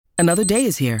Another day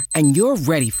is here, and you're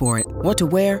ready for it. What to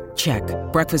wear? Check.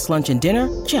 Breakfast, lunch, and dinner?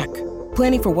 Check.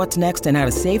 Planning for what's next and how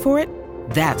to save for it?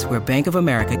 That's where Bank of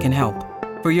America can help.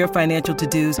 For your financial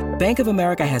to-dos, Bank of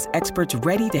America has experts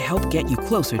ready to help get you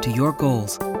closer to your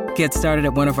goals. Get started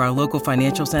at one of our local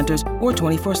financial centers or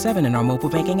 24/7 in our mobile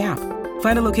banking app.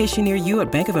 Find a location near you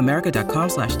at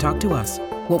bankofamerica.com/talktous.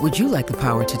 What would you like the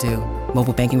power to do?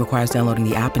 Mobile banking requires downloading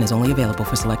the app and is only available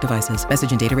for select devices.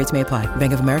 Message and data rates may apply.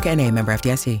 Bank of America N.A., member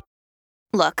FDIC.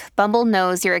 Look, Bumble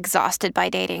knows you're exhausted by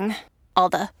dating. All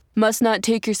the, must not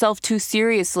take yourself too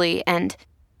seriously, and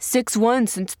 6'1"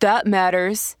 since that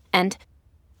matters, and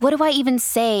what do I even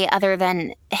say other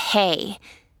than, hey?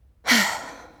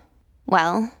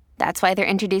 Well, that's why they're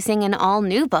introducing an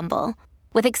all-new Bumble,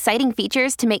 with exciting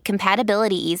features to make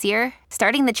compatibility easier,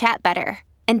 starting the chat better,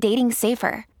 and dating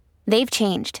safer. They've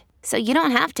changed, so you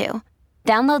don't have to.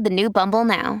 Download the new Bumble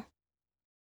now.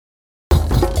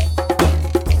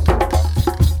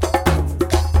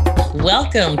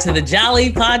 Welcome to the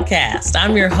Jolly Podcast.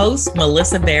 I'm your host,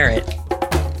 Melissa Barrett.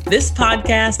 This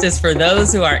podcast is for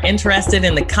those who are interested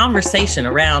in the conversation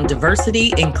around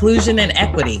diversity, inclusion, and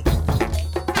equity.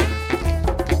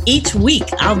 Each week,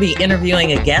 I'll be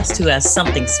interviewing a guest who has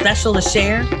something special to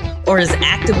share or is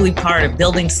actively part of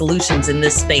building solutions in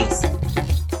this space.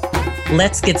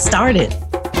 Let's get started.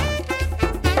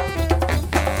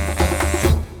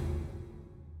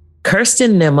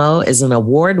 Kirsten Nimmo is an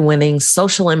award-winning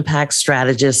social impact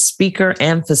strategist, speaker,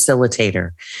 and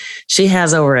facilitator. She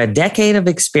has over a decade of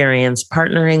experience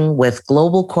partnering with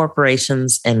global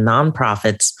corporations and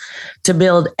nonprofits to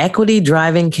build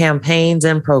equity-driving campaigns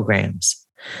and programs.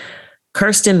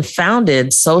 Kirsten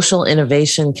founded social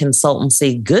innovation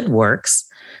consultancy GoodWorks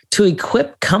to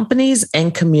equip companies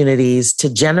and communities to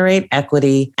generate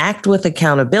equity, act with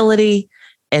accountability,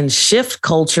 and shift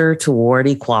culture toward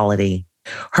equality.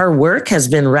 Her work has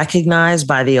been recognized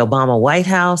by the Obama White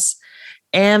House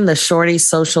and the Shorty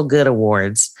Social Good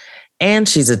Awards, and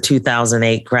she's a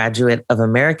 2008 graduate of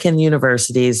American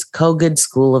University's Kogod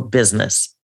School of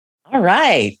Business. All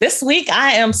right. This week,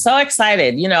 I am so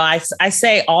excited. You know, I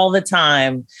say all the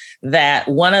time that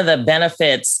one of the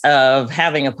benefits of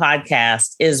having a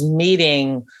podcast is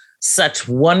meeting such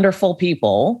wonderful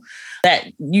people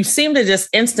that you seem to just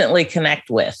instantly connect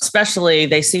with, especially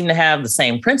they seem to have the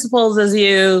same principles as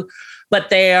you, but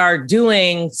they are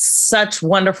doing such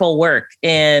wonderful work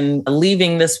in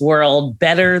leaving this world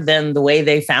better than the way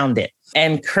they found it.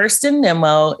 And Kirsten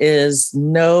Nimmo is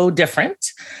no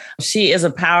different. She is a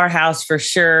powerhouse for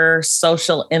sure,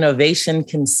 social innovation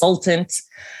consultant.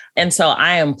 And so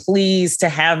I am pleased to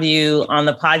have you on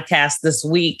the podcast this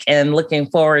week and looking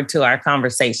forward to our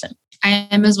conversation. I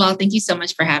am as well. Thank you so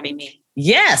much for having me.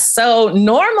 Yes. So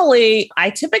normally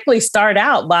I typically start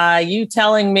out by you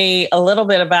telling me a little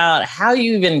bit about how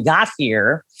you even got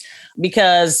here,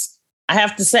 because I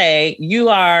have to say you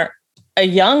are a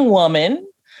young woman,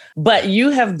 but you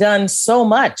have done so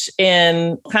much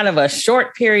in kind of a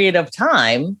short period of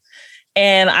time.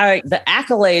 And the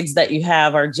accolades that you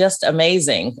have are just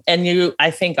amazing. And you,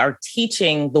 I think, are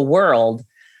teaching the world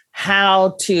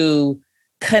how to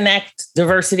connect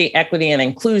diversity, equity, and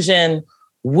inclusion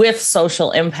with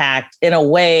social impact in a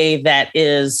way that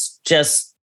is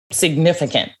just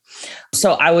significant.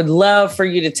 So I would love for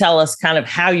you to tell us kind of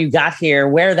how you got here,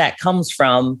 where that comes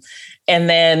from, and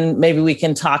then maybe we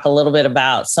can talk a little bit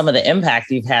about some of the impact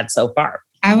you've had so far.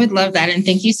 I would love that. And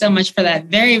thank you so much for that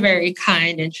very, very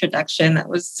kind introduction. That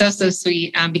was so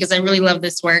sweet because I really love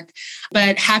this work.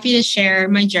 But happy to share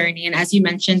my journey. And as you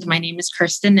mentioned, my name is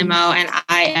Kirsten Nimmo, and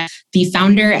I am the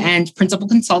founder and principal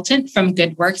consultant from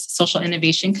GoodWorks Social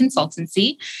Innovation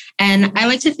Consultancy. And I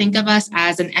like to think of us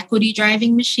as an equity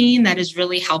driving machine that is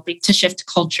really helping to shift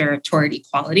culture toward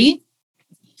equality.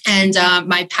 And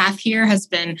my path here has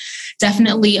been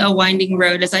definitely a winding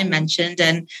road, as I mentioned.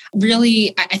 And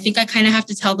really, I think I kind of have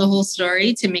to tell the whole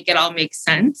story to make it all make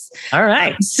sense. All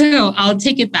right. So I'll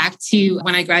take it back to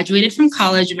when I graduated from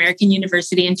college, American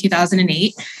University in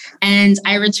 2008. And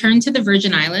I returned to the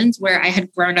Virgin Islands, where I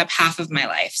had grown up half of my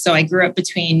life. So I grew up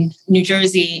between New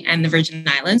Jersey and the Virgin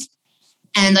Islands.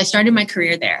 And I started my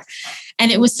career there.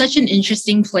 And it was such an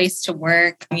interesting place to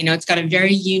work. You know, it's got a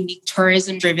very unique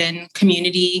tourism-driven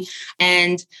community,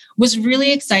 and was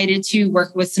really excited to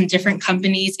work with some different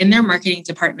companies in their marketing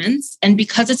departments. And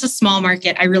because it's a small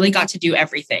market, I really got to do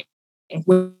everything,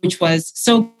 which was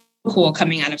so cool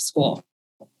coming out of school.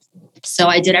 So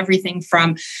I did everything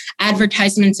from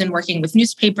advertisements and working with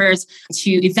newspapers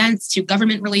to events to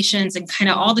government relations and kind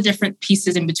of all the different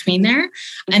pieces in between there.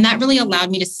 And that really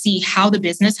allowed me to see how the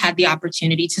business had the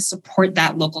opportunity to support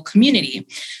that local community.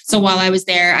 So while I was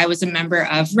there, I was a member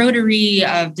of Rotary,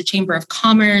 of the Chamber of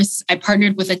Commerce. I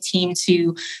partnered with a team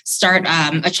to start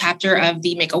a chapter of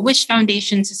the Make-A-Wish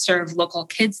Foundation to serve local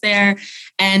kids there,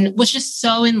 and was just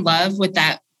so in love with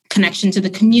that connection to the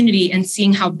community and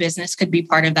seeing how business could be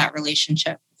part of that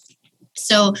relationship.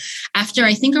 So after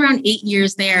I think around 8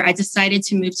 years there, I decided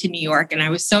to move to New York, and I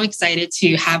was so excited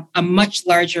to have a much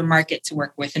larger market to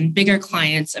work with and bigger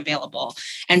clients available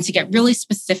and to get really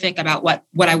specific about what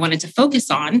I wanted to focus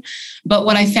on. But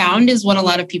what I found is what a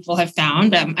lot of people have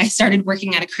found. I started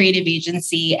working at a creative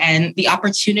agency, and the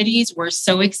opportunities were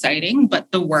so exciting,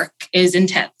 but the work is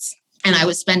intense. And I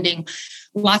was spending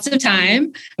lots of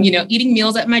time, eating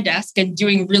meals at my desk and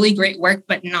doing really great work,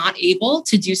 but not able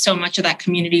to do so much of that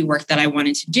community work that I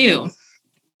wanted to do.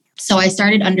 So I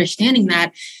started understanding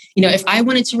that, if I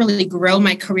wanted to really grow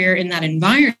my career in that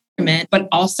environment, but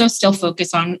also still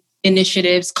focus on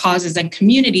initiatives, causes, and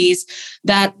communities,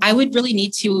 that I would really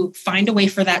need to find a way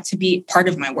for that to be part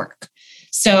of my work.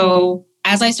 So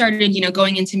as I started,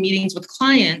 going into meetings with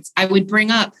clients, I would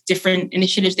bring up different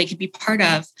initiatives they could be part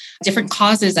of, different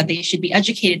causes that they should be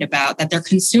educated about, that their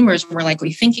consumers were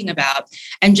likely thinking about,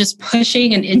 and just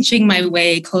pushing and inching my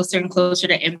way closer and closer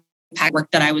to impact work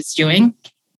that I was doing.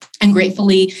 And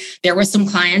gratefully, there were some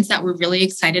clients that were really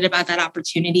excited about that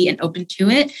opportunity and open to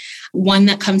it. One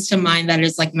that comes to mind that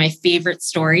is like my favorite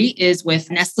story is with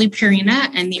Nestle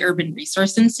Purina and the Urban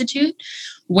Resource Institute,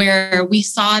 where we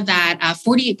saw that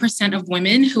 48% of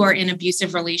women who are in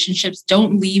abusive relationships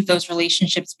don't leave those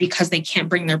relationships because they can't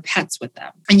bring their pets with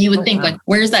them. And you would think,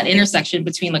 where's that intersection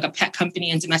between like a pet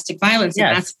company and domestic violence? Yes.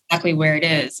 And that's exactly where it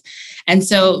is. And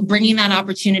so bringing that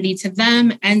opportunity to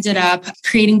them ended up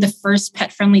creating the first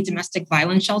pet-friendly domestic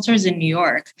violence shelters in New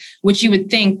York, which you would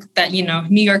think that,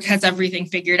 New York has everything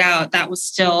figured out. That was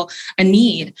still a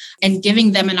need. And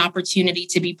giving them an opportunity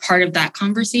to be part of that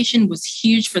conversation was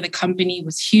huge for the company,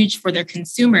 was huge for their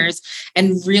consumers,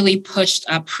 and really pushed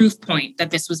a proof point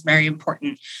that this was very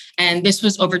important. And this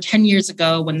was over 10 years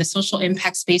ago when the social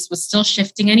impact space was still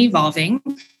shifting and evolving.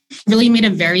 Really made a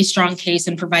very strong case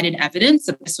and provided evidence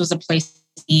that this was a place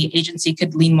the agency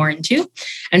could lean more into.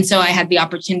 And so I had the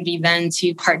opportunity then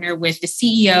to partner with the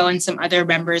CEO and some other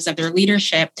members of their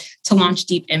leadership to launch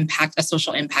Deep Impact, a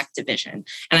social impact division.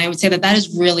 And I would say that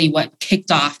is really what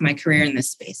kicked off my career in this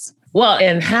space. Well,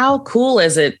 and how cool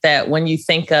is it that when you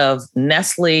think of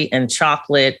Nestle and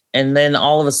chocolate, and then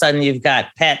all of a sudden you've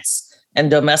got pets and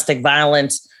domestic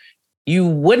violence, you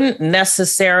wouldn't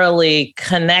necessarily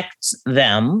connect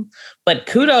them, but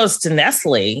kudos to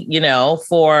Nestle,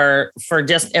 for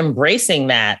just embracing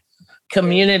that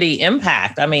community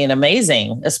impact. I mean,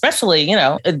 amazing, especially,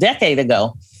 a decade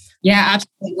ago. Yeah,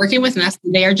 absolutely. Working with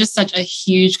Nestle, they are just such a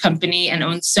huge company and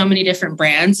own so many different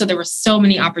brands. So there were so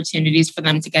many opportunities for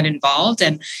them to get involved.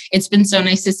 And it's been so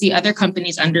nice to see other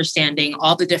companies understanding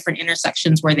all the different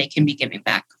intersections where they can be giving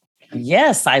back.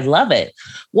 Yes, I love it.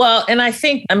 Well, and I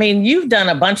think, you've done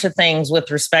a bunch of things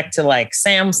with respect to like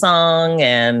Samsung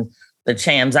and the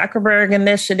Chan Zuckerberg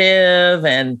Initiative.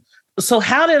 And so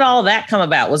how did all that come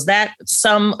about? Was that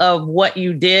some of what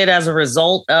you did as a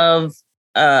result of,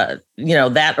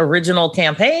 that original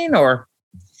campaign, or?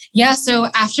 Yeah, so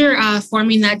after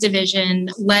forming that division,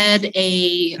 led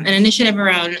an initiative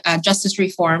around justice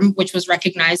reform, which was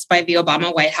recognized by the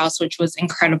Obama White House, which was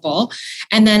incredible.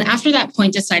 And then after that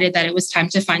point, decided that it was time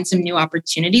to find some new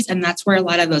opportunities. And that's where a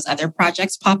lot of those other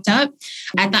projects popped up.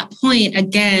 At that point,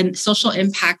 again, social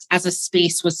impact as a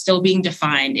space was still being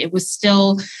defined. It was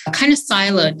still kind of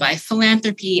siloed by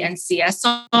philanthropy and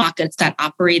CSR pockets that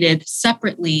operated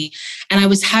separately. And I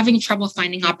was having trouble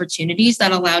finding opportunities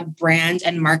that allowed brand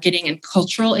and marketing and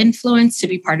cultural influence to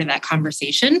be part of that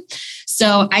conversation.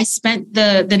 So I spent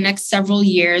the next several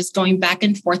years going back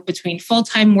and forth between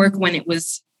full-time work when it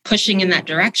was pushing in that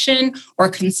direction or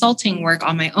consulting work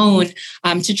on my own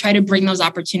to try to bring those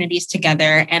opportunities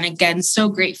together. And again, so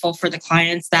grateful for the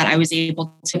clients that I was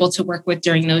able to work with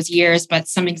during those years. But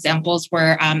some examples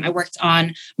were I worked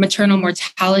on maternal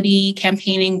mortality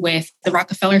campaigning with the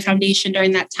Rockefeller Foundation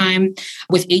during that time,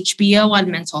 with HBO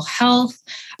on mental health.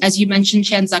 As you mentioned,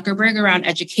 Chan Zuckerberg around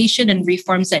education and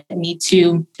reforms that need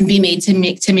to be made to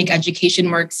make education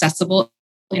more accessible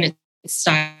in its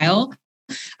style.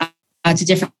 To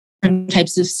different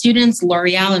types of students,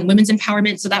 L'Oreal and women's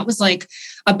empowerment. So that was like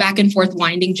a back and forth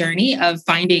winding journey of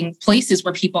finding places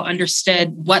where people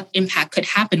understood what impact could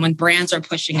happen when brands are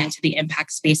pushing into the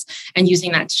impact space and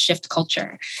using that to shift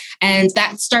culture. And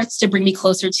that starts to bring me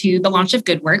closer to the launch of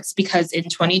GoodWorks, because in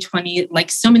 2020,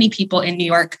 like so many people in New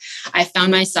York, I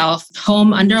found myself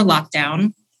home under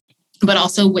lockdown, but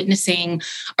also witnessing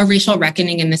a racial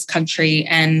reckoning in this country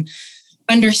and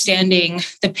understanding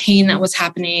the pain that was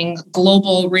happening,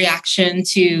 global reaction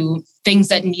to things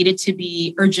that needed to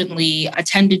be urgently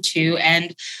attended to,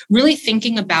 and really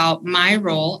thinking about my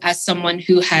role as someone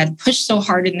who had pushed so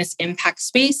hard in this impact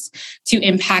space to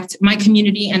impact my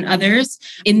community and others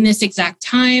in this exact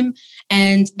time,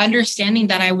 and understanding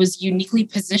that I was uniquely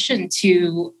positioned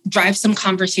to drive some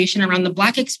conversation around the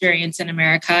Black experience in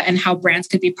America and how brands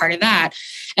could be part of that.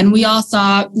 And we all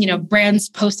saw, brands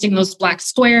posting those Black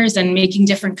squares and making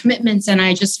different commitments. And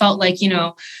I just felt like,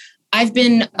 I've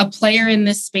been a player in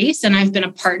this space and I've been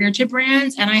a partner to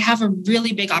brands, and I have a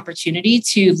really big opportunity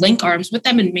to link arms with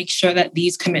them and make sure that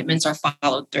these commitments are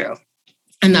followed through.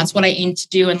 And that's what I aim to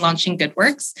do in launching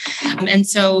GoodWorks. And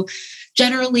so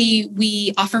generally,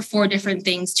 we offer 4 different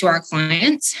things to our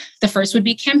clients. The first would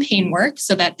be campaign work,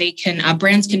 so that they can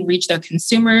brands can reach their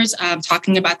consumers,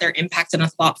 talking about their impact in a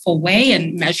thoughtful way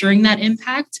and measuring that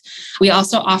impact. We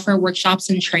also offer workshops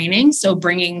and training, so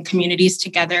bringing communities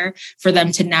together for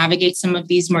them to navigate some of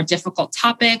these more difficult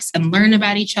topics and learn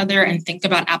about each other and think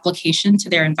about application to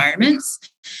their environments.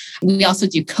 We also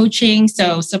do coaching,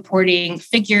 so supporting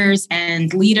figures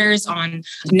and leaders on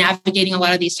navigating a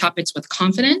lot of these topics with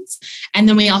confidence. And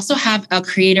then we also have a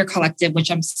creator collective,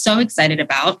 which I'm so excited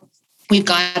about. We've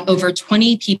got over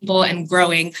 20 people and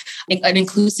growing, an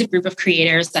inclusive group of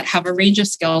creators that have a range of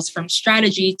skills, from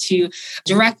strategy to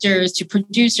directors to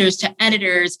producers to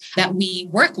editors, that we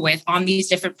work with on these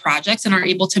different projects and are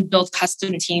able to build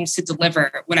custom teams to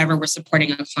deliver whatever we're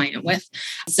supporting a client with.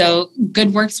 So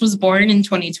GoodWorks was born in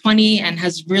 2020 and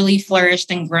has really flourished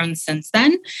and grown since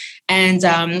then.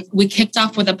 And we kicked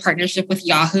off with a partnership with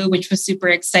Yahoo, which was super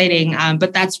exciting.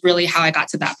 But that's really how I got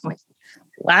to that point.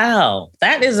 Wow,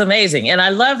 that is amazing. And I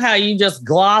love how you just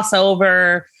gloss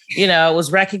over, it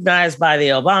was recognized by the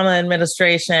Obama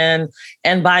administration.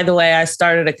 And by the way, I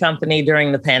started a company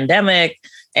during the pandemic.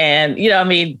 And,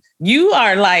 you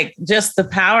are like just the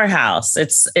powerhouse.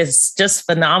 It's just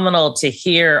phenomenal to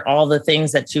hear all the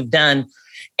things that you've done.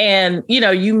 And,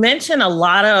 you mentioned a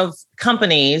lot of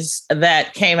companies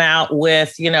that came out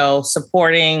with,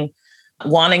 supporting,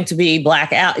 wanting to be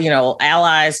Black,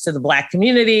 allies to the Black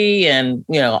community, and,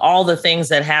 all the things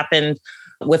that happened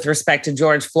with respect to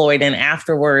George Floyd and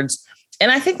afterwards.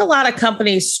 And I think a lot of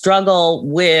companies struggle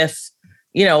with,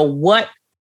 what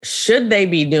should they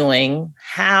be doing?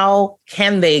 How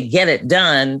can they get it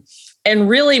done and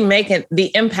really make it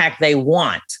the impact they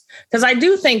want? Because I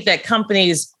do think that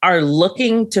companies are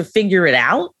looking to figure it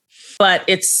out, but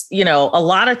it's, a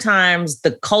lot of times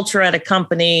the culture at a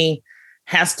company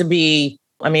has to be,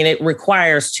 it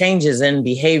requires changes in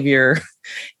behavior,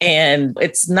 and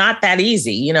it's not that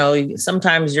easy.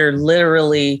 Sometimes you're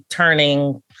literally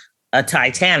turning a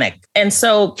Titanic. And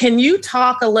so can you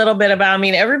talk a little bit about,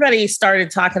 everybody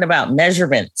started talking about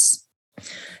measurements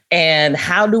and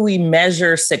how do we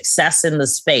measure success in the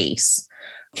space?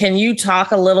 Can you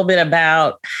talk a little bit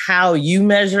about how you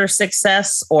measure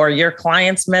success or your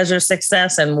clients measure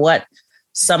success and what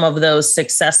some of those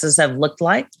successes have looked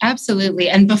like? Absolutely.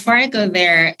 And before I go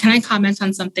there, can I comment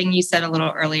on something you said a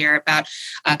little earlier about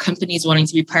companies wanting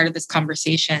to be part of this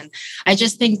conversation? I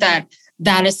just think that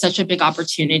is such a big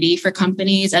opportunity for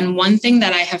companies. And one thing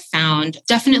that I have found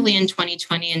definitely in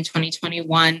 2020 and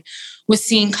 2021 was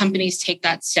seeing companies take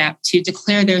that step to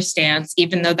declare their stance,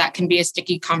 even though that can be a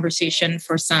sticky conversation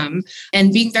for some,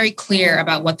 and being very clear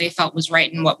about what they felt was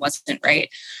right and what wasn't right.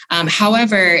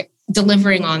 However,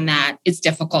 delivering on that is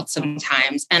difficult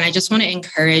sometimes. And I just want to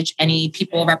encourage any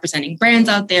people representing brands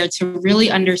out there to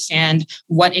really understand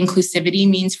what inclusivity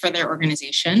means for their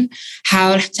organization,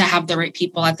 how to have the right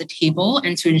people at the table,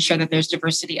 and to ensure that there's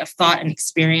diversity of thought and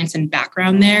experience and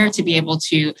background there to be able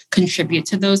to contribute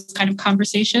to those kind of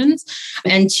conversations,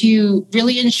 and to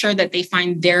really ensure that they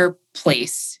find their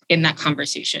place in that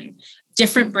conversation.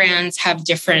 Different brands have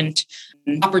different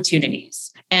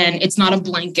opportunities, and it's not a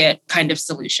blanket kind of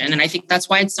solution. And I think that's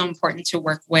why it's so important to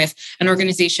work with an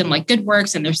organization like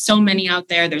GoodWorks. And there's so many out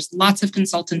there. There's lots of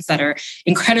consultants that are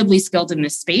incredibly skilled in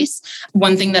this space.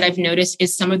 One thing that I've noticed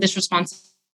is some of this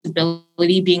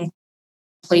responsibility being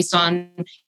placed on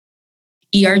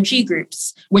ERG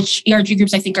groups, which ERG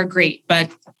groups I think are great, but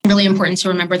really important to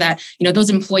remember that, those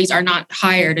employees are not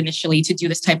hired initially to do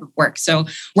this type of work. So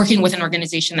working with an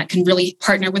organization that can really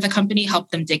partner with a company,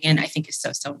 help them dig in, I think is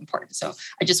so, so important. So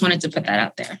I just wanted to put that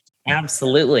out there.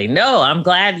 Absolutely. No, I'm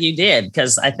glad you did,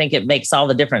 because I think it makes all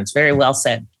the difference. Very well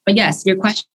said. But yes, your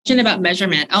question about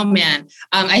measurement. Oh man,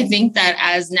 I think that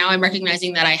as now I'm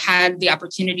recognizing that I had the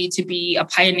opportunity to be a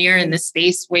pioneer in this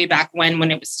space way back when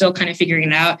it was still kind of figuring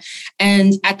it out.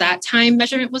 And at that time,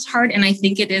 measurement was hard. And I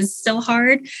think it is still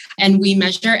hard. And we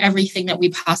measure everything that we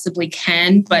possibly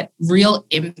can, but real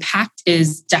impact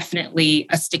is definitely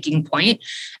a sticking point.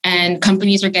 And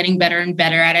companies are getting better and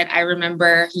better at it. I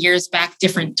remember years back,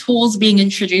 different tools being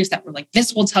introduced that were like,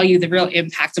 this will tell you the real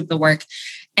impact of the work.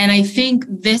 And I think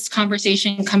this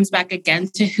conversation comes back again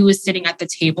to who is sitting at the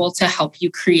table to help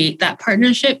you create that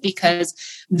partnership, because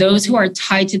those who are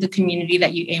tied to the community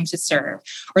that you aim to serve,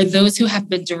 or those who have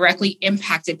been directly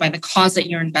impacted by the cause that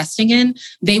you're investing in,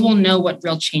 they will know what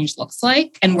real change looks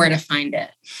like and where to find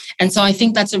it. And so I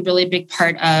think that's a really big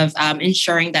part of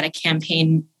ensuring that a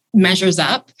campaign measures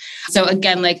up. So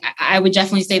again, I would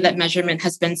definitely say that measurement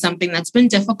has been something that's been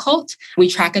difficult. We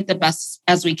track it the best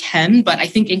as we can, but I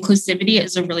think inclusivity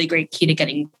is a really great key to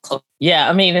getting close. Yeah.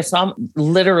 I mean, it's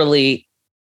literally,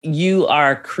 you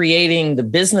are creating the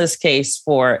business case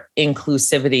for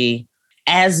inclusivity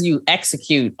as you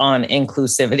execute on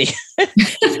inclusivity.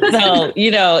 So,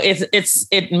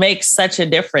 it makes such a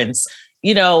difference.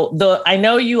 I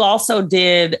know you also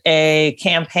did a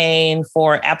campaign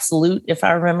for Absolute, if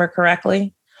I remember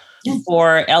correctly, yes,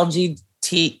 for LGBTQ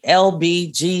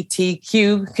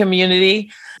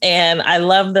community. And I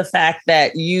love the fact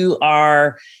that you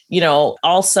are,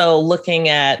 also looking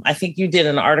at, I think you did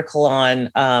an article on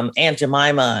Aunt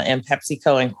Jemima and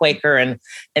PepsiCo and Quaker and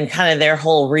kind of their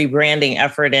whole rebranding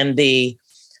effort and the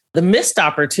missed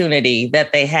opportunity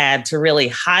that they had to really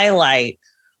highlight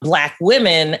Black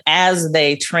women as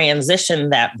they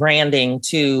transition that branding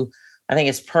to, I think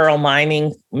it's Pearl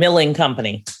Milling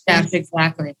Company. Yes,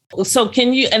 exactly. So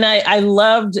can you, and I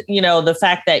loved, the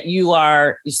fact that you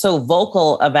are so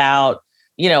vocal about,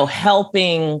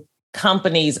 helping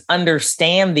companies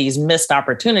understand these missed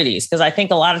opportunities. Because I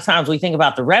think a lot of times we think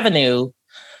about the revenue,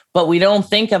 but we don't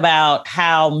think about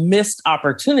how missed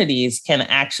opportunities can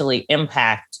actually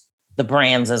impact the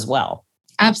brands as well.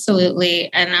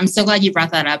 Absolutely. And I'm so glad you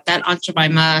brought that up. That Aunt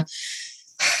Jemima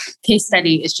case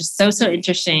study is just so, so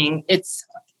interesting. It's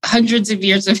hundreds of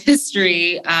years of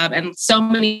history and so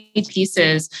many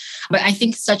pieces. But I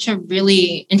think such a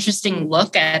really interesting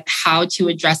look at how to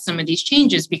address some of these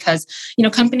changes because,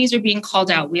 companies are being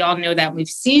called out. We all know that. We've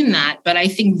seen that. But I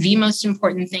think the most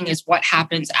important thing is what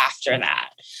happens after that.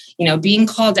 Being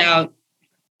called out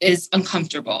is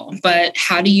uncomfortable, but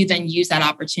how do you then use that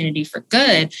opportunity for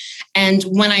good? And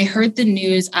when I heard the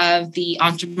news of the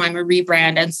Aunt Jemima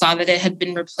rebrand and saw that it had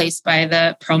been replaced by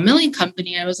the Pearl Milling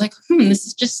Company, I was like,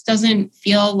 this just doesn't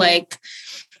feel like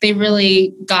they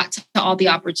really got to all the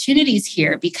opportunities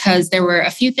here, because there were a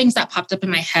few things that popped up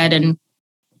in my head. And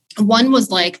one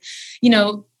was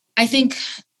I think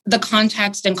the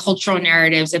context and cultural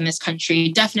narratives in this country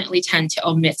definitely tend to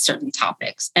omit certain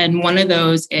topics. And one of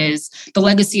those is the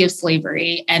legacy of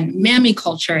slavery, and mammy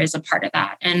culture is a part of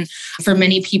that. And for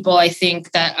many people, I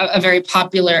think that a very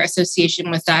popular association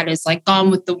with that is like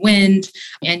Gone with the Wind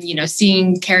and,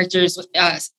 seeing characters,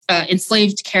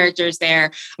 enslaved characters there,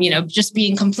 just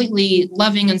being completely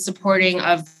loving and supporting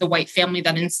of the white family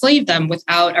that enslaved them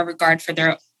without a regard for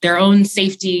their own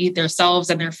safety, themselves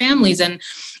and their families. And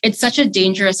it's such a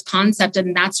dangerous concept.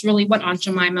 And that's really what Aunt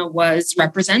Jemima was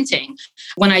representing.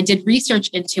 When I did research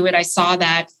into it, I saw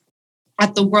that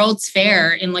at the World's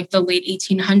Fair in the late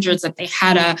 1800s, that they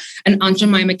had an Aunt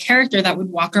Jemima character that would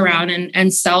walk around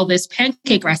and sell this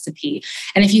pancake recipe.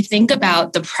 And if you think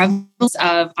about the prevalence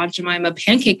of Aunt Jemima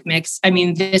pancake mix, I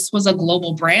mean, this was a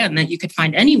global brand that you could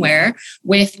find anywhere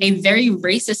with a very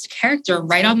racist character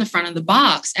right on the front of the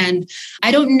box. And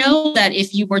I don't know that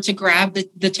if you were to grab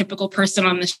the typical person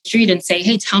on the street and say,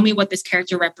 hey, tell me what this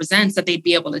character represents, that they'd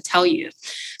be able to tell you.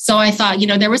 So I thought,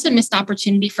 there was a missed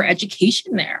opportunity for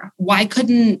education there. Why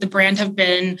couldn't the brand have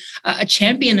been a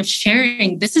champion of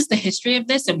sharing, this is the history of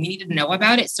this and we need to know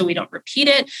about it so we don't repeat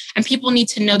it. And people need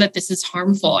to know that this is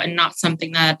harmful and not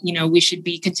something that, we should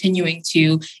be continuing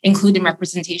to include in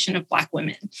representation of Black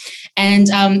women. And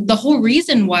the whole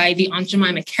reason why the Aunt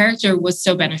Jemima character was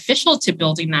so beneficial to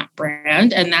building that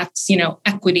brand, and that's,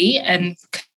 equity and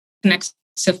connects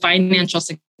to financial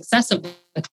success of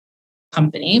the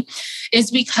company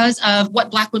is because of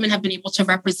what Black women have been able to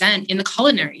represent in the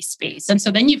culinary space. And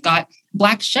so then you've got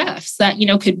Black chefs that,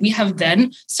 could we have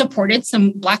then supported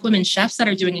some Black women chefs that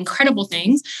are doing incredible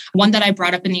things? One that I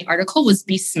brought up in the article was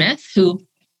B. Smith, who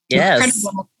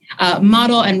incredible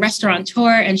model and restaurateur,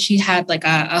 and she had like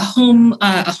a home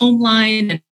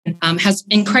line and has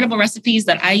incredible recipes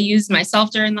that I use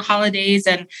myself during the holidays,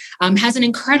 and has an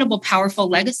incredible, powerful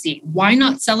legacy. Why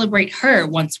not celebrate her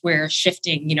once we're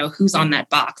shifting, who's on that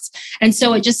box? And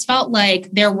so it just felt like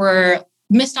there were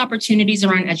missed opportunities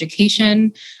around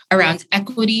education, around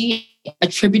equity,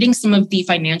 attributing some of the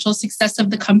financial success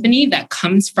of the company that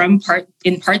comes from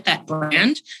in part that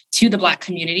brand to the Black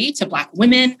community, to Black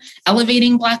women,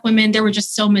 elevating Black women. There were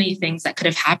just so many things that could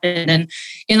have happened. And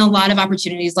in a lot of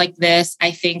opportunities like this, I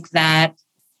think that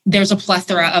there's a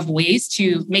plethora of ways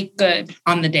to make good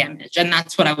on the damage. And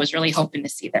that's what I was really hoping to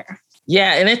see there.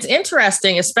 Yeah. And it's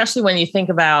interesting, especially when you think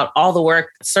about all the work,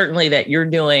 certainly that you're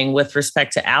doing with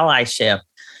respect to allyship.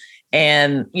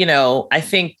 And, I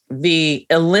think the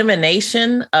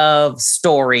elimination of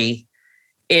story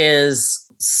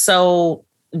is so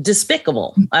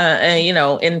despicable,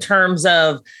 in terms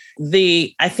of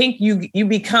I think you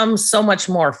become so much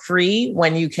more free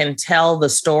when you can tell the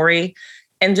story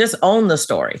and just own the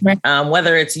story, right.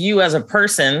 Whether it's you as a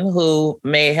person who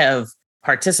may have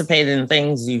participated in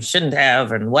things you shouldn't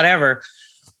have and whatever.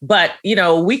 But,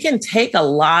 we can take a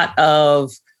lot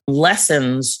of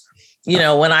lessons.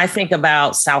 When I think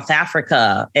about South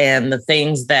Africa and the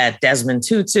things that Desmond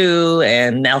Tutu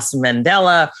and Nelson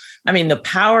Mandela, the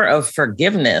power of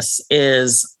forgiveness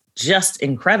is just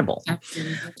incredible.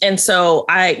 Absolutely. And so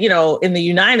in the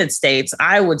United States,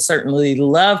 I would certainly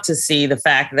love to see the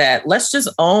fact that let's just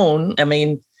own,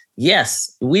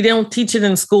 yes, we don't teach it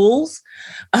in schools.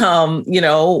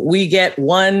 We get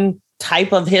one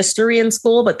type of history in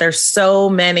school, but there's so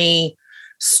many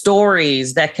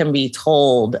stories that can be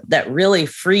told that really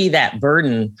free that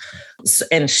burden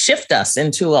and shift us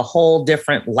into a whole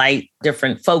different light,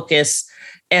 different focus,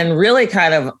 and really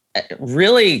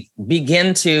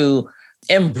begin to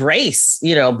embrace,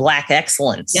 Black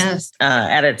excellence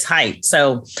at its height.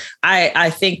 So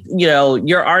I think,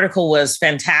 your article was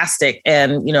fantastic.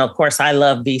 And, of course, I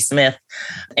love B. Smith,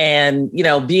 and,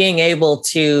 being able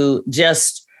to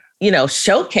just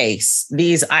showcase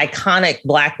these iconic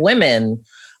Black women,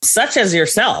 such as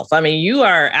yourself. You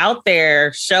are out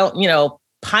there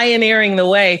pioneering the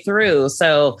way through.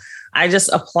 So I just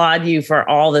applaud you for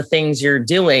all the things you're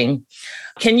doing.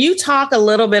 Can you talk a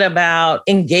little bit about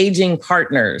engaging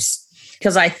partners?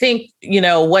 Because I think,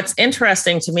 what's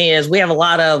interesting to me is we have a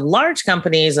lot of large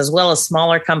companies as well as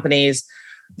smaller companies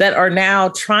that are now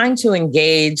trying to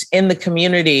engage in the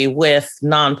community with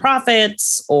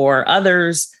nonprofits or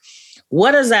others.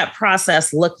 What does that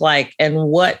process look like, and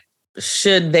what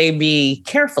should they be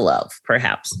careful of,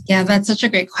 perhaps? Yeah, that's such a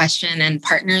great question. And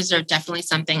partners are definitely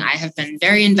something I have been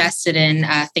very invested in,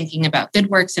 thinking about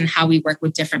GoodWorks and how we work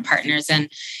with different partners.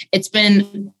 And it's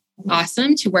been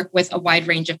awesome to work with a wide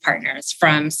range of partners,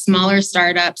 from smaller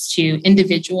startups to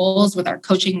individuals with our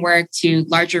coaching work to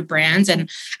larger brands. And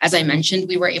as I mentioned,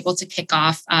 we were able to kick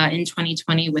off in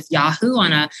 2020 with Yahoo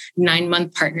on a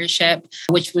 9-month partnership,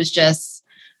 which was just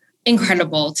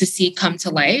incredible to see come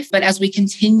to life. But as we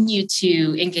continue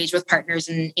to engage with partners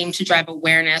and aim to drive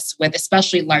awareness with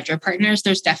especially larger partners,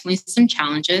 there's definitely some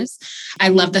challenges. I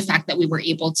love the fact that we were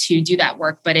able to do that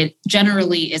work, but it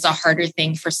generally is a harder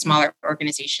thing for smaller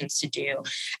organizations to do.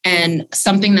 And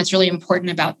something that's really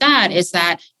important about that is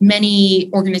that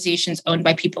many organizations owned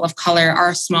by people of color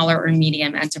are smaller or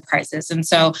medium enterprises. And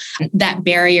so that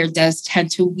barrier does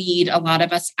tend to weed a lot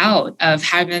of us out of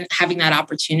having that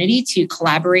opportunity to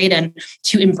collaborate and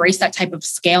to embrace that type of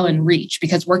scale and reach,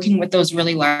 because working with those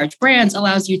really large brands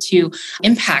allows you to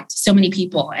impact so many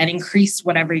people and increase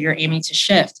whatever you're aiming to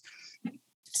shift.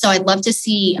 So I'd love to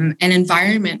see an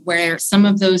environment where some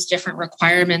of those different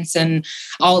requirements and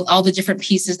all the different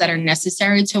pieces that are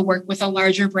necessary to work with a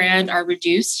larger brand are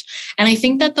reduced. And I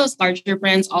think that those larger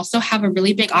brands also have a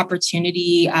really big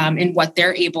opportunity in what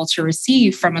they're able to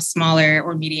receive from a smaller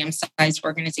or medium-sized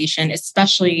organization,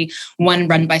 especially one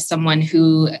run by someone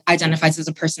who identifies as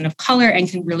a person of color and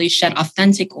can really shed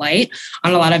authentic light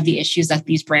on a lot of the issues that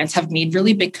these brands have made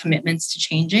really big commitments to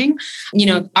changing.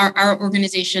 Our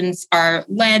organizations are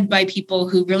led by people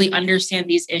who really understand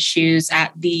these issues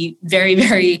at the very,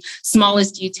 very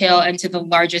smallest detail and to the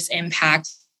largest impact.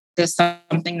 This is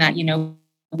something that,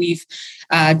 we've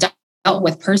dealt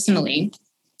with personally.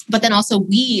 But then also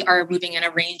we are moving in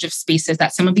a range of spaces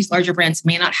that some of these larger brands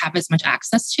may not have as much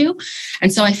access to.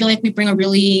 And so I feel like we bring a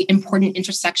really important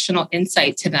intersectional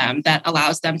insight to them that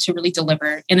allows them to really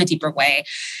deliver in a deeper way.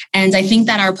 And I think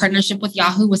that our partnership with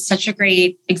Yahoo was such a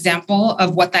great example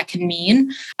of what that can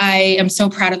mean. I am so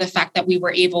proud of the fact that we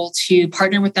were able to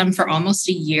partner with them for almost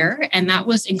a year. And that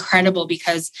was incredible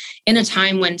because in a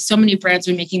time when so many brands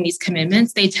are making these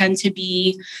commitments, they tend to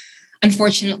be,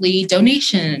 unfortunately,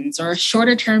 donations or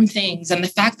shorter term things. And the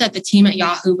fact that the team at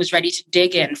Yahoo was ready to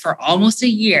dig in for almost a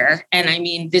year. And I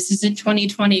mean, this is in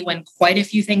 2020 when quite a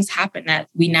few things happened that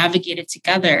we navigated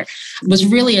together was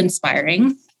really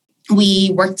inspiring.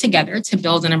 We worked together to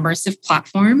build an immersive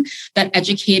platform that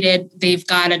educated. They've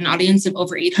got an audience of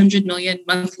over 800 million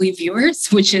monthly viewers,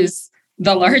 which is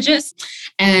the largest,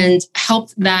 and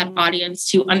helped that audience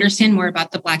to understand more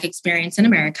about the Black experience in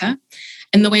America.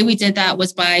 And the way we did that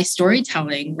was by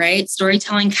storytelling, right?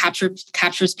 Storytelling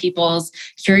captures people's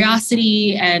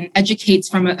curiosity and educates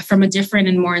from a different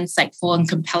and more insightful and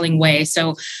compelling way.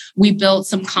 So we built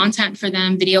some content for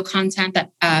them, video content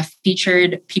that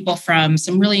featured people from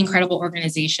some really incredible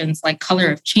organizations like Color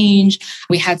of Change.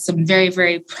 We had some very,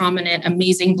 very prominent,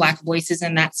 amazing Black voices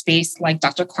in that space, like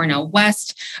Dr. Cornel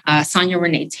West, Sonia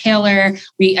Renee Taylor.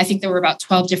 I think there were about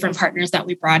 12 different partners that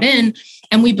we brought in,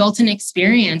 and we built an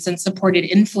experience and supported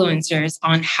influencers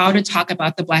on how to talk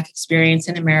about the Black experience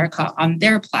in America on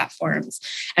their platforms.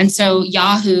 And so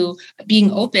Yahoo,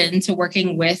 being open to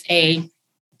working with a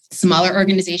smaller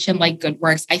organization like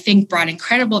GoodWorks, I think brought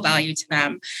incredible value to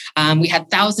them. We had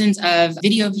thousands of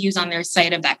video views on their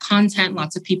site of that content,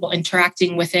 lots of people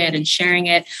interacting with it and sharing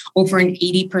it, over an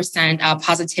 80%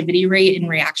 positivity rate in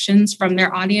reactions from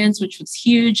their audience, which was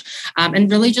huge,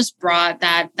 and really just brought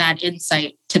that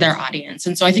insight to their audience.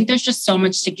 And so I think there's just so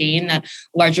much to gain that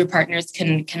larger partners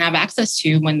can have access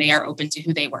to when they are open to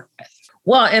who they work with.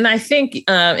 Well, and I think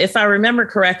if I remember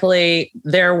correctly,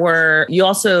 you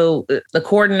also, the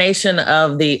coordination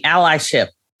of the allyship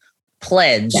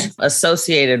pledge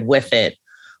associated with it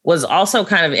was also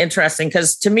kind of interesting,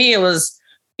 because to me, it was,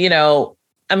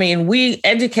 we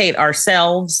educate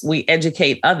ourselves, we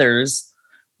educate others,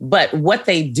 but what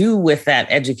they do with that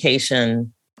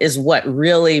education is what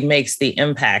really makes the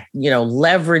impact.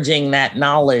 Leveraging that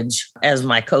knowledge, as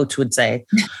my coach would say,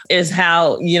 is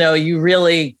how, you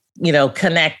really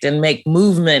connect and make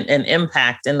movement and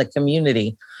impact in the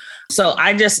community. So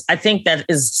I think that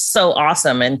is so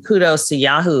awesome. And kudos to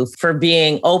Yahoo for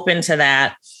being open to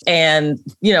that and,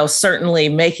 certainly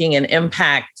making an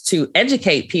impact to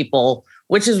educate people,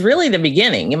 which is really the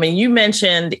beginning. I mean, you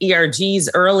mentioned ERGs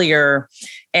earlier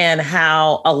and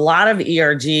how a lot of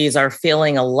ERGs are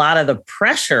feeling a lot of the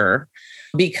pressure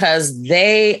because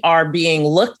they are being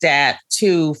looked at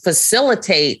to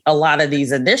facilitate a lot of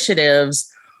these initiatives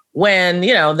when,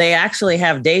 they actually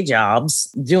have day jobs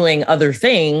doing other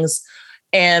things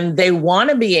and they want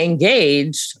to be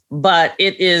engaged, but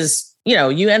it is,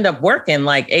 you end up working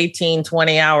like 18,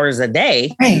 20 hours a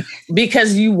day, right?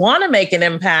 Because you want to make an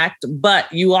impact, but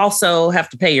you also have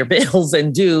to pay your bills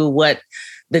and do what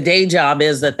the day job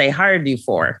is that they hired you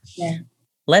for. Yeah.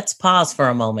 Let's pause for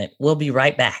a moment. We'll be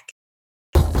right back.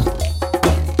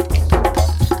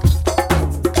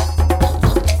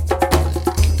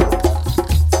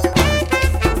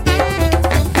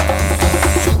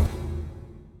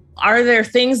 Are there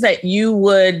things that you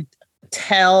would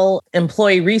tell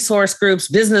employee resource groups,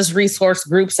 business resource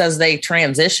groups as they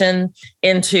transition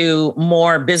into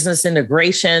more business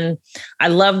integration? I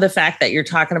love the fact that you're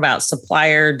talking about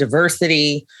supplier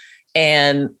diversity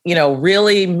and,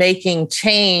 really making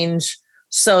change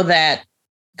so that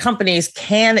companies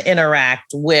can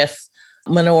interact with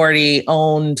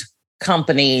minority-owned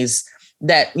companies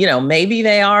that, maybe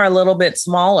they are a little bit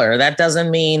smaller. That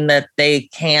doesn't mean that they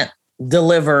can't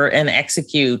deliver and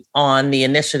execute on the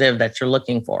initiative that you're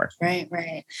looking for. Right.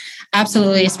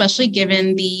 Absolutely. Especially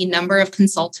given the number of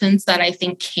consultants that I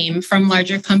think came from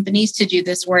larger companies to do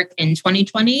this work in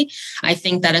 2020. I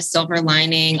think that a silver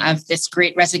lining of this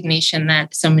great resignation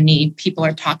that so many people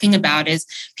are talking about is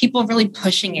people really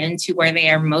pushing into where they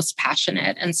are most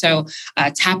passionate. And so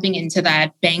tapping into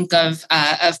that bank of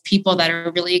people that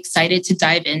are really excited to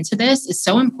dive into this is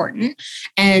so important.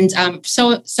 And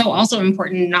so also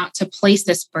important not to place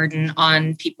this burden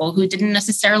on people who didn't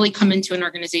necessarily come into an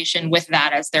organization with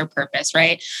that as their purpose,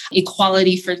 right?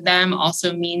 Equality for them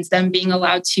also means them being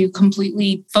allowed to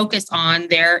completely focus on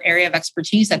their area of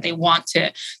expertise that they want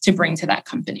to bring to that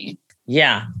company.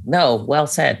 Yeah, no, well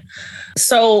said.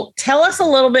 So tell us a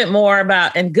little bit more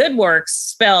about, and GoodWorks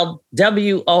spelled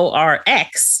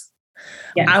WORX.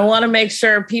 Yeah. I want to make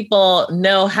sure people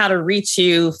know how to reach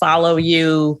you, follow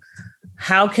you,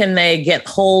 how can they get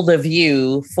hold of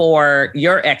you for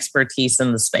your expertise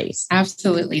in the space?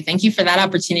 Absolutely. Thank you for that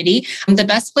opportunity. The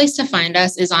best place to find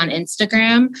us is on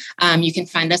Instagram. You can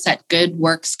find us at Good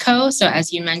Works Co. So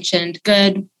as you mentioned,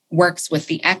 Good Works with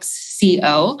the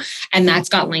XCO, and that's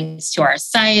got links to our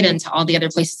site and to all the other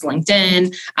places,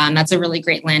 LinkedIn. That's a really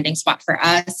great landing spot for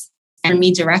us. And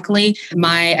me directly,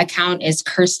 my account is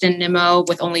Kirstyn Nimmo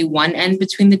with only one N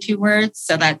between the two words.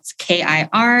 So that's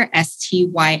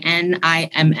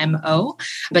KIRSTYNIMMO.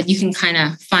 But you can kind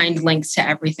of find links to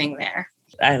everything there.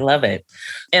 I love it.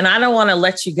 And I don't want to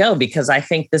let you go because I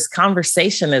think this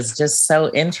conversation is just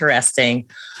so interesting.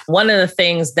 One of the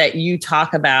things that you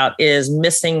talk about is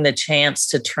missing the chance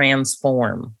to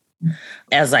transform,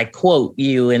 as I quote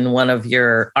you in one of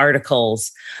your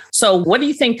articles. So what do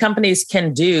you think companies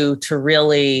can do to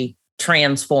really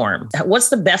transform? What's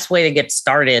the best way to get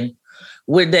started?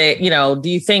 Would they, do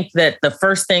you think that the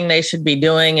first thing they should be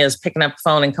doing is picking up the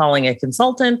phone and calling a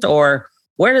consultant, or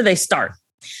where do they start?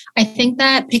 I think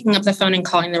that picking up the phone and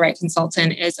calling the right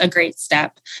consultant is a great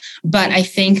step. But I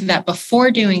think that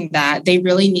before doing that, they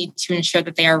really need to ensure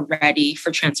that they are ready for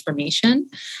transformation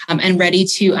and ready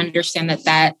to understand that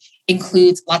that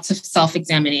includes lots of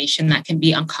self-examination that can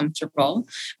be uncomfortable,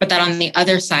 but that on the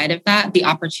other side of that, the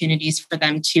opportunities for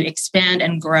them to expand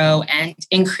and grow and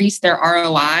increase their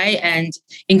ROI and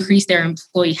increase their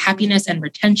employee happiness and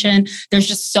retention. There's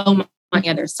just so much on the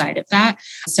other side of that.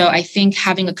 So I think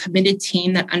having a committed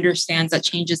team that understands that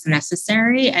change is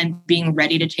necessary and being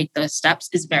ready to take those steps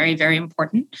is very, very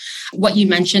important. What you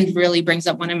mentioned really brings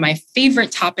up one of my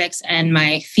favorite topics and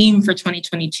my theme for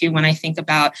 2022 when I think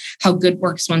about how Good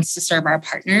Works wants to serve our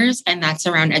partners, and that's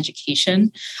around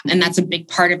education. And that's a big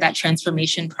part of that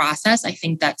transformation process. I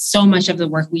think that so much of the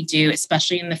work we do,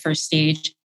 especially in the first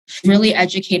stage, really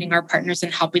educating our partners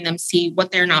and helping them see what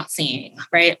they're not seeing,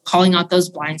 right? Calling out those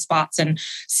blind spots and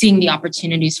seeing the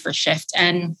opportunities for shift.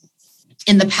 And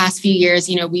in the past few years,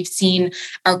 we've seen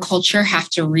our culture have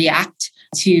to react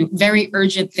to very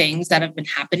urgent things that have been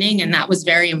happening. And that was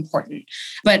very important.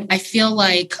 But I feel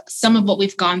like some of what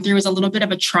we've gone through is a little bit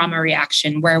of a trauma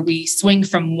reaction where we swing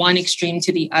from one extreme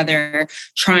to the other,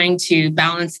 trying to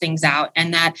balance things out.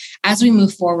 And that as we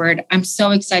move forward, I'm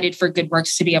so excited for Good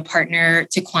Works to be a partner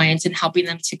to clients and helping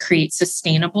them to create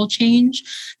sustainable change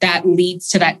that leads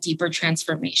to that deeper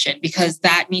transformation, because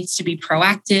that needs to be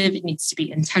proactive, it needs to be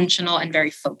intentional and very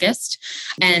focused.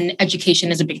 And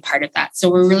education is a big part of that. So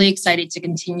we're really excited to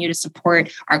continue to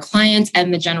support our clients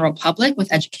and the general public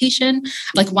with education.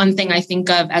 Like one thing I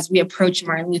think of as we approach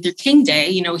Martin Luther King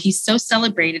Day, he's so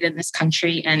celebrated in this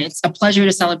country and it's a pleasure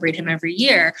to celebrate him every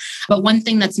year. But one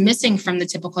thing that's missing from the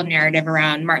typical narrative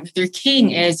around Martin Luther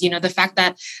King is, the fact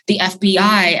that the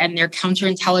FBI and their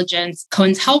counterintelligence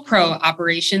COINTELPRO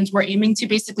operations were aiming to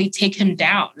basically take him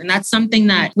down. And that's something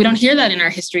that we don't hear that in our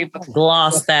history books.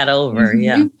 Gloss that over. Mm-hmm.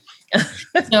 Yeah.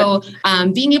 So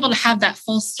being able to have that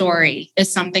full story is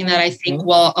something that I think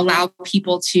will allow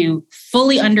people to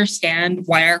fully understand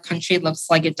why our country looks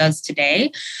like it does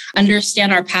today,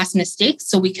 understand our past mistakes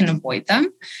so we can avoid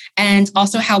them, and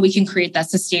also how we can create that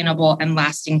sustainable and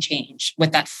lasting change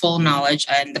with that full knowledge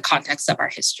and the context of our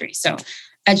history. So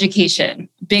education,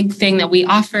 big thing that we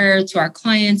offer to our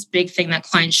clients, big thing that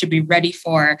clients should be ready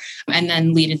for, and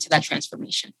then lead into that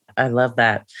transformation. I love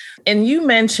that. And you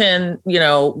mentioned,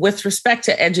 with respect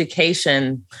to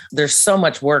education, there's so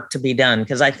much work to be done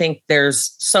because I think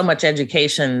there's so much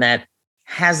education that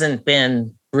hasn't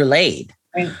been relayed.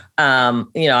 Right.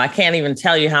 I can't even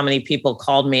tell you how many people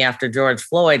called me after George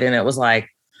Floyd and it was like,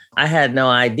 I had no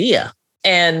idea.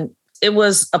 And it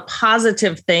was a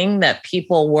positive thing that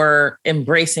people were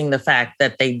embracing the fact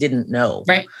that they didn't know.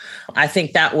 Right. I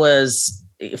think that was,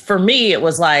 for me, it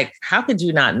was like, how could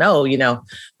you not know,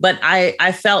 But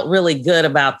I felt really good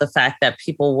about the fact that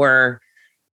people were,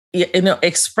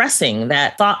 expressing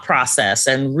that thought process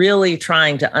and really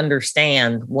trying to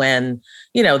understand when,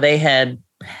 they had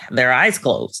their eyes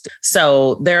closed.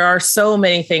 So there are so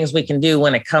many things we can do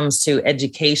when it comes to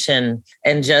education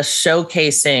and just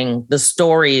showcasing the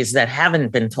stories that haven't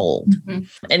been told. Mm-hmm.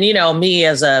 And, me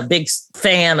as a big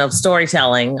fan of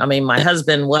storytelling, my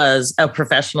husband was a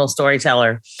professional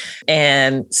storyteller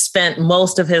and spent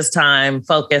most of his time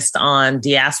focused on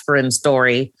diasporan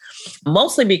story,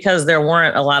 mostly because there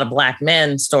weren't a lot of Black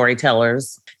men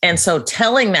storytellers. And so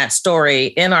telling that story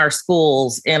in our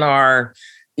schools, in our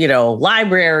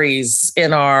libraries,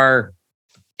 in our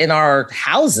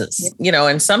houses,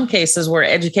 in some cases we're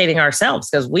educating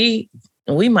ourselves because we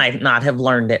might not have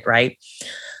learned it, right?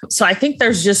 So I think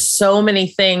there's just so many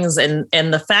things. And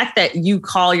the fact that you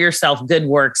call yourself Good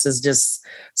Works is just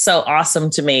so awesome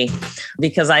to me,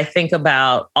 because I think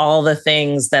about all the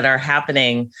things that are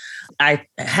happening. I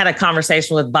had a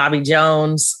conversation with Bobby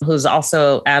Jones, who's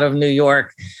also out of New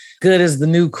York. Good is the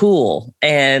new cool.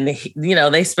 And,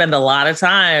 they spend a lot of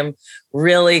time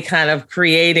really kind of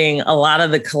creating a lot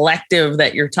of the collective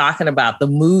that you're talking about, the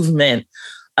movement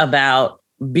about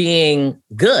being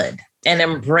good and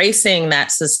embracing that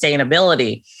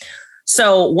sustainability.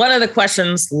 So one of the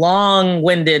questions,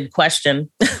 long-winded question,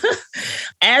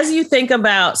 as you think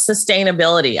about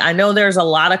sustainability, I know there's a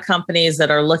lot of companies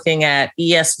that are looking at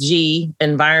ESG,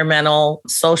 environmental,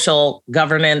 social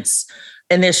governance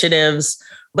initiatives,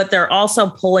 but they're also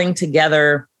pulling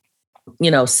together,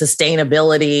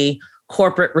 sustainability,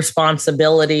 corporate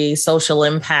responsibility, social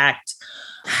impact.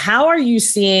 How are you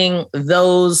seeing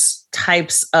those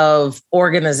types of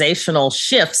organizational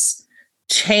shifts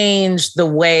change the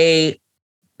way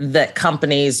that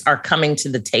companies are coming to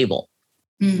the table?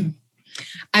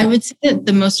 I would say that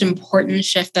the most important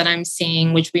shift that I'm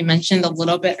seeing, which we mentioned a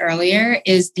little bit earlier,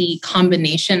 is the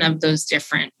combination of those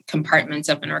different compartments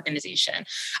of an organization.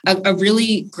 A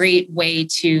really great way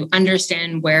to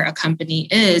understand where a company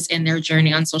is in their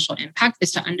journey on social impact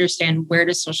is to understand, where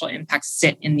does social impact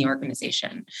sit in the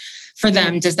organization? For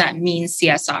them, does that mean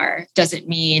CSR? Does it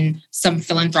mean some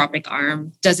philanthropic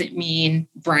arm? Does it mean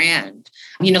brand?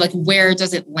 Where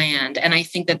does it land? And I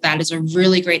think that is a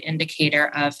really great indicator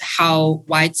of how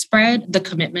widespread the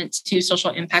commitment to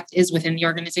social impact is within the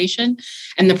organization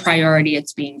and the priority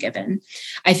it's being given.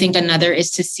 I think another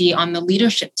is to see on the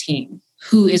leadership team,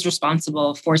 who is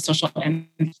responsible for social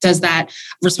impact? Does that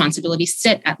responsibility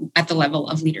sit at the level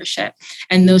of leadership?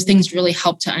 And those things really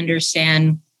help to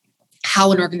understand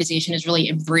how an organization is really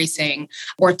embracing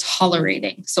or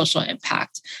tolerating social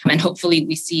impact. And hopefully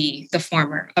we see the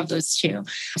former of those two.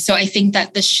 So I think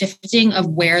that the shifting of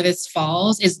where this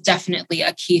falls is definitely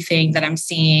a key thing that I'm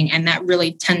seeing. And that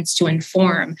really tends to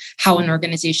inform how an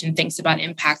organization thinks about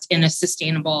impact in a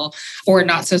sustainable or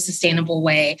not so sustainable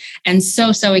way. And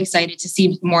so excited to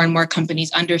see more and more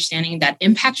companies understanding that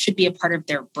impact should be a part of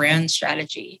their brand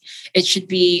strategy. It should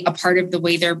be a part of the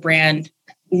way their brand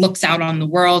looks out on the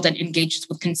world and engages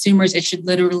with consumers. It should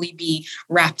literally be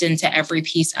wrapped into every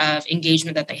piece of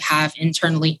engagement that they have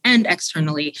internally and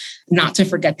externally, not to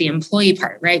forget the employee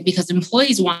part, right? Because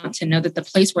employees want to know that the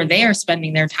place where they are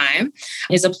spending their time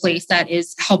is a place that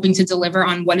is helping to deliver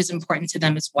on what is important to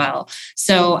them as well.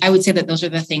 So I would say that those are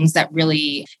the things that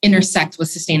really intersect with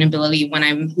sustainability when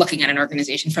I'm looking at an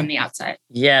organization from the outside.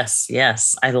 Yes.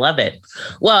 I love it.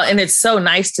 Well, and it's so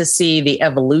nice to see the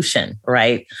evolution,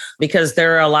 right? Because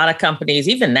there are a lot of companies,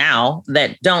 even now,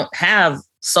 that don't have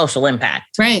social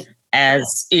impact. Right.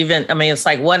 It's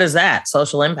like, what is that?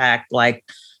 Social impact? Like,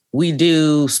 we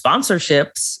do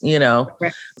sponsorships,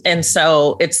 Right. And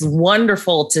so it's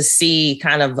wonderful to see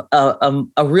kind of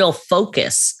a real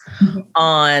focus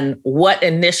on what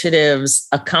initiatives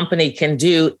a company can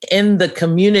do in the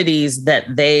communities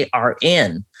that they are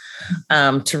in,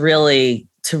 to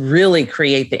really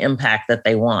create the impact that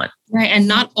they want. Right. And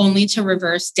not only to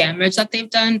reverse damage that they've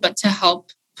done, but to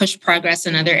help push progress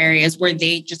in other areas where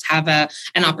they just have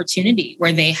an opportunity,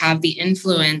 where they have the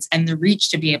influence and the reach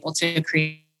to be able to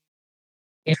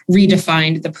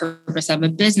redefined the purpose of a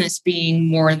business being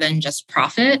more than just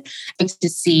profit, to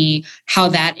see how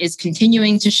that is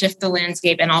continuing to shift the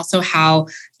landscape, and also how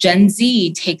Gen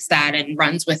Z takes that and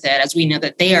runs with it, as we know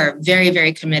that they are very,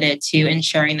 very committed to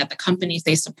ensuring that the companies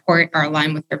they support are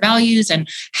aligned with their values and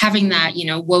having that,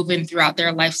 woven throughout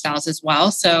their lifestyles as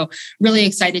well. So really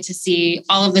excited to see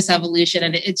all of this evolution.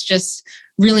 And it's just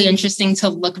really interesting to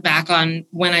look back on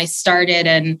when I started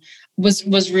and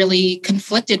was really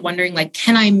conflicted, wondering, like,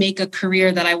 can I make a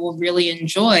career that I will really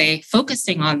enjoy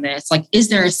focusing on this? Like, is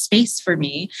there a space for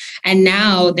me? And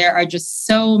now there are just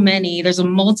there's a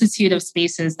multitude of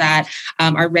spaces that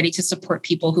are ready to support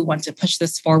people who want to push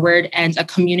this forward, and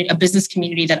a business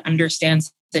community that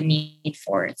understands the need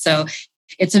for it. So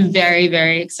it's a very,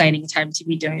 very exciting time to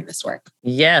be doing this work.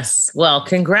 Yes. Well,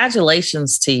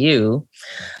 congratulations to you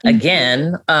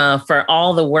again for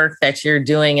all the work that you're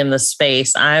doing in the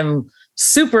space. I'm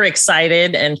super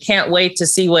excited and can't wait to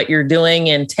see what you're doing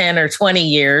in 10 or 20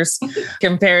 years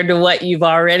compared to what you've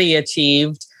already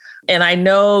achieved. And I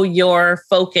know your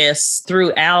focus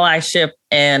through allyship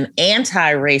and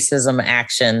anti-racism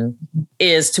action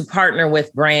is to partner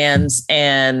with brands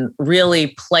and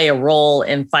really play a role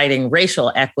in fighting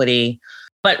racial equity.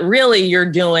 But really,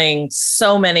 you're doing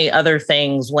so many other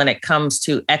things when it comes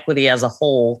to equity as a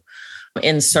whole.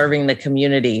 in serving the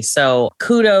community. So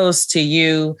kudos to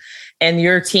you and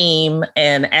your team.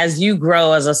 And as you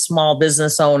grow as a small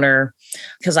business owner,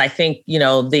 because I think,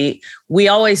 we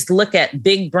always look at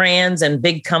big brands and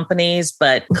big companies,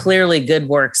 but clearly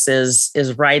GoodWorks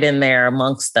is right in there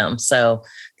amongst them. So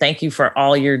thank you for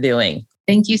all you're doing.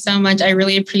 Thank you so much. I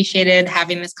really appreciated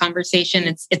having this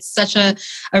conversation. It's such a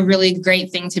really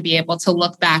great thing to be able to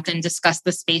look back and discuss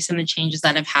the space and the changes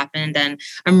that have happened. And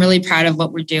I'm really proud of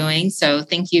what we're doing. So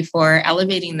thank you for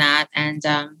elevating that. And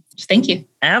thank you.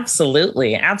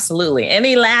 Absolutely. Absolutely.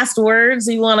 Any last words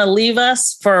you want to leave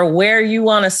us for where you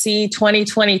want to see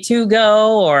 2022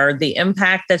 go or the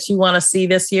impact that you want to see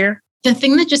this year? The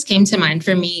thing that just came to mind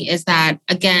for me is that,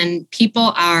 again,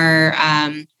 people are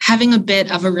having a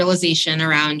bit of a realization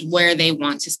around where they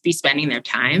want to be spending their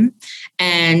time.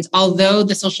 And although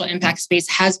the social impact space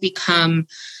has become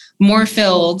more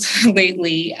filled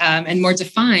lately and more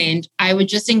defined, I would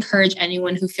just encourage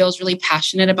anyone who feels really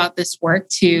passionate about this work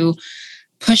to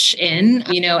push in,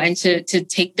 and to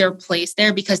take their place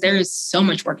there, because there is so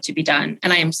much work to be done.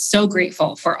 And I am so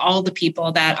grateful for all the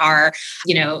people that are,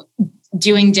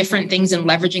 doing different things and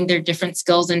leveraging their different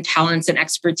skills and talents and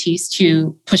expertise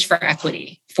to push for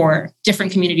equity for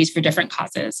different communities, for different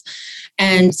causes.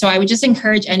 And so I would just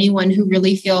encourage anyone who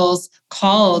really feels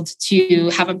called to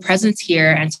have a presence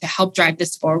here and to help drive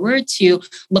this forward to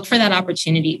look for that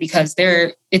opportunity, because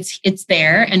it's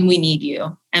there and we need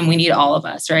you and we need all of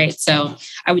us, right? So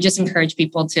I would just encourage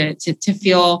people to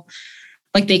feel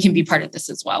like they can be part of this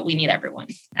as well. We need everyone.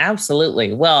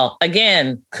 Absolutely. Well,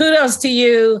 again, kudos to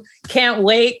you. Can't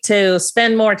wait to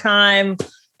spend more time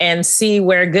and see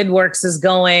where GoodWorks is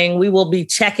going. We will be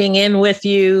checking in with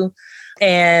you.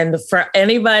 And for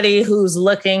anybody who's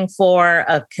looking for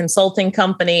a consulting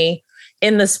company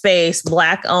in the space,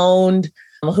 Black owned,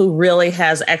 who really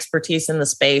has expertise in the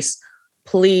space,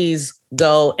 please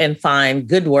go and find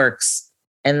GoodWorks.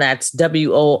 And that's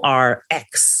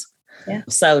WORX. Yeah.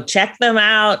 So check them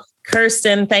out.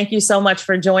 Kirsten, thank you so much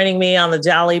for joining me on the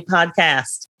Jolly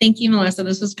Podcast. Thank you, Melissa.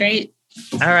 This was great.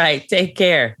 All right. Take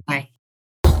care. Bye.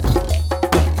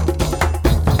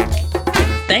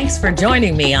 Thanks for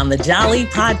joining me on the Jolly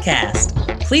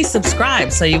Podcast. Please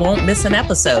subscribe so you won't miss an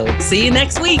episode. See you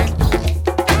next week.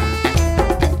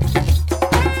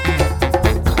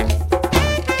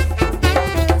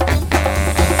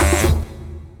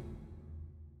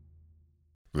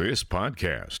 This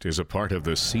podcast is a part of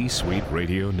the C-Suite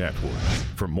Radio Network.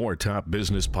 For more top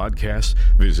business podcasts,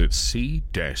 visit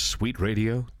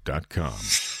c-suiteradio.com.